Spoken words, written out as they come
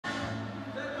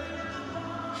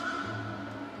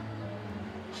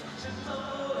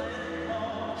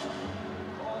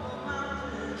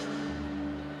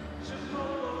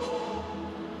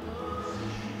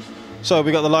So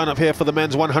we got the lineup here for the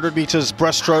men's 100 meters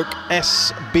breaststroke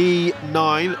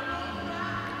SB9.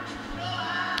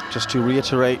 Just to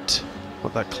reiterate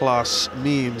what that class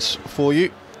means for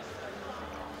you.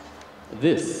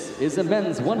 This is the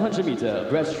men's 100-meter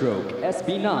breaststroke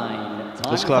SB9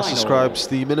 Timefinal. This class describes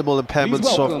the minimal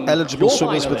impairments of eligible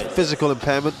swimmers with physical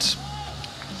impairment.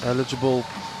 Eligible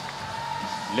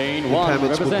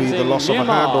impairments would be the loss of a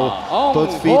hand or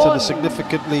both feet and the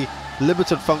significantly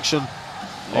limited function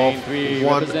of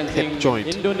one hip joint.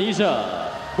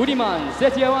 Indonesia, Budiman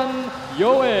Setiawan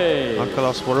Yoe.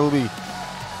 Angkalas Warumi.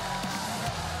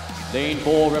 Lane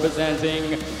 4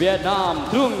 representing Vietnam,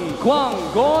 Trung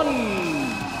Quang Gon.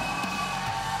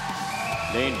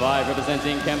 Lane 5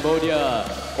 representing Cambodia,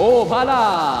 O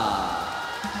Phala.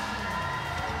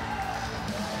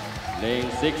 Lane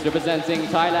 6 representing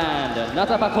Thailand,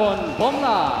 Natapakon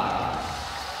Pomla.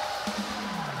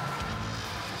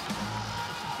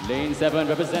 Lane 7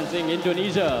 representing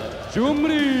Indonesia,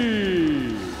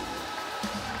 Jumri.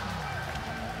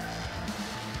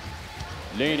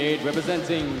 Lane 8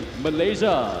 representing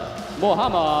Malaysia,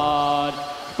 Muhammad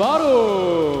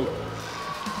Farouk.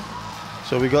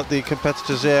 So we got the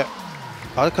competitors here.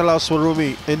 Angkalas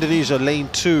Warumi, Indonesia, lane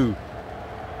 2.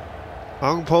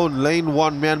 Angpon, lane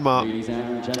 1, Myanmar.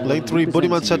 Lane 3,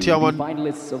 Budiman Setiawan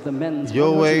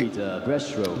Yoe,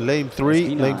 lane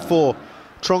 3. Lane 4,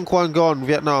 Trong Quan Gon,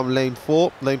 Vietnam, lane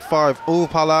 4. Lane 5, U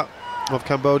Phala of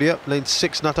Cambodia. Lane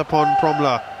 6, Natapon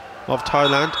Promla of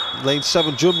Thailand. Lane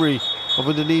 7, Jumri of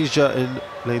Indonesia in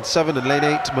lane 7. And lane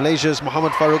 8, Malaysia's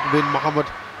Muhammad Farouk bin Muhammad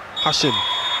Hashim.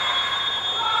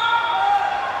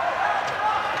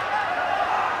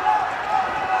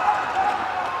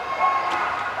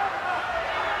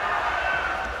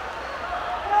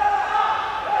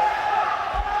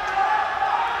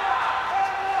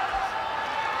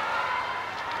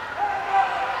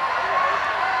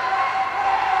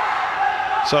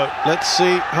 So let's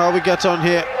see how we get on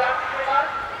here.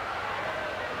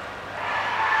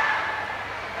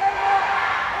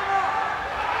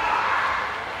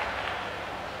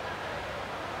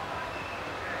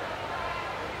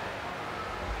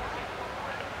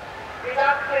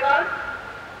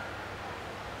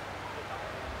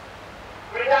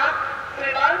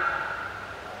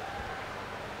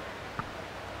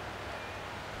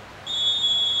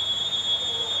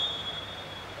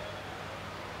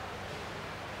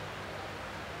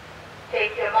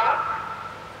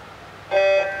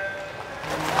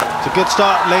 It's a good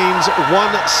start, lanes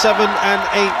 1, 7 and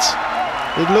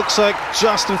 8. It looks like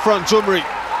just in front, Jumri.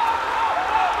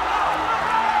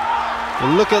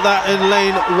 And look at that in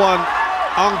lane 1,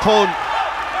 Angpon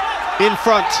in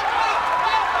front,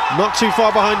 not too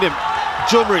far behind him,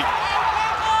 Jumri.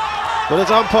 But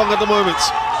it's Angpon at the moment,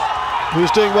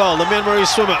 who's doing well, the Myanmarese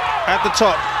swimmer at the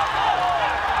top.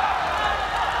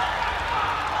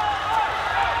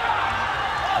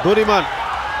 Budiman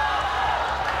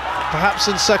perhaps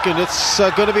in second. It's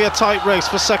going to be a tight race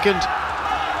for second.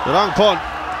 But Angpon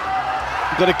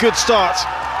got a good start,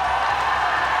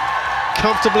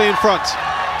 comfortably in front.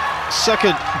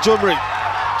 Second, Jumri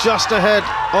just ahead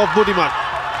of Budiman.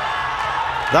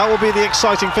 That will be the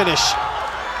exciting finish.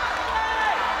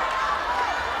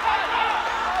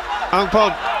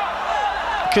 Angpon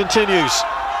continues.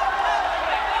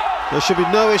 There should be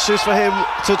no issues for him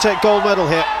to take gold medal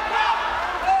here.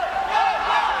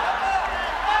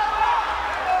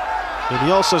 And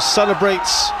he also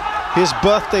celebrates his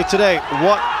birthday today.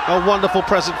 What a wonderful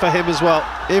present for him as well,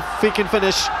 if he can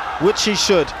finish, which he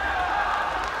should.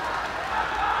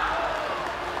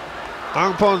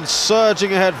 Angpon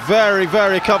surging ahead, very,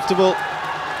 very comfortable.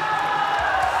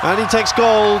 And he takes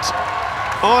gold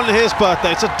on his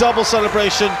birthday. It's a double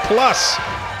celebration, plus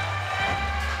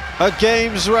a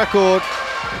games record.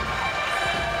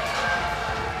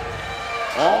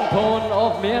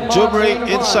 Jumri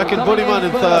in second, Budiman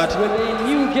in third. With a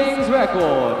new games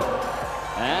record.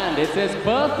 And it's his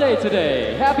birthday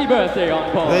today. Happy birthday,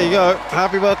 Angpon. There you go.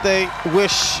 Happy birthday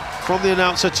wish from the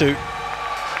announcer too.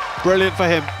 Brilliant for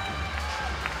him.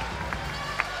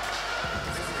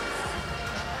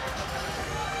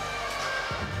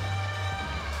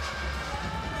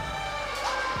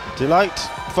 Delight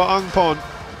for Angpon.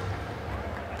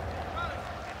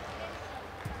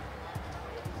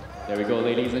 There we go,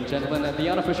 ladies and gentlemen, and the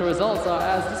unofficial results are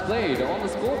as displayed on the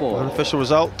scoreboard. Unofficial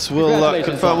results will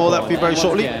confirm all that for you very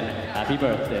shortly. Again, happy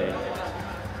birthday.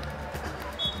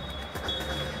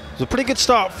 It's a pretty good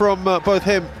start from both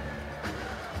him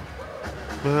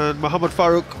and Muhammad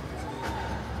Farouk.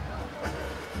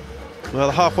 Well,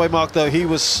 the halfway mark though, he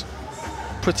was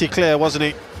pretty clear, wasn't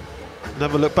he?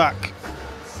 Never looked back.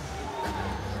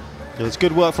 And it's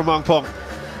good work from Angpon.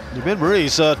 Min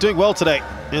Marie's doing well today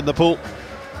in the pool.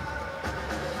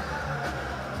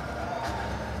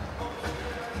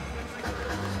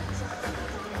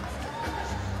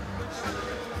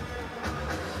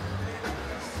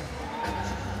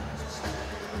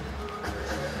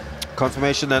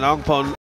 Confirmation then Angpon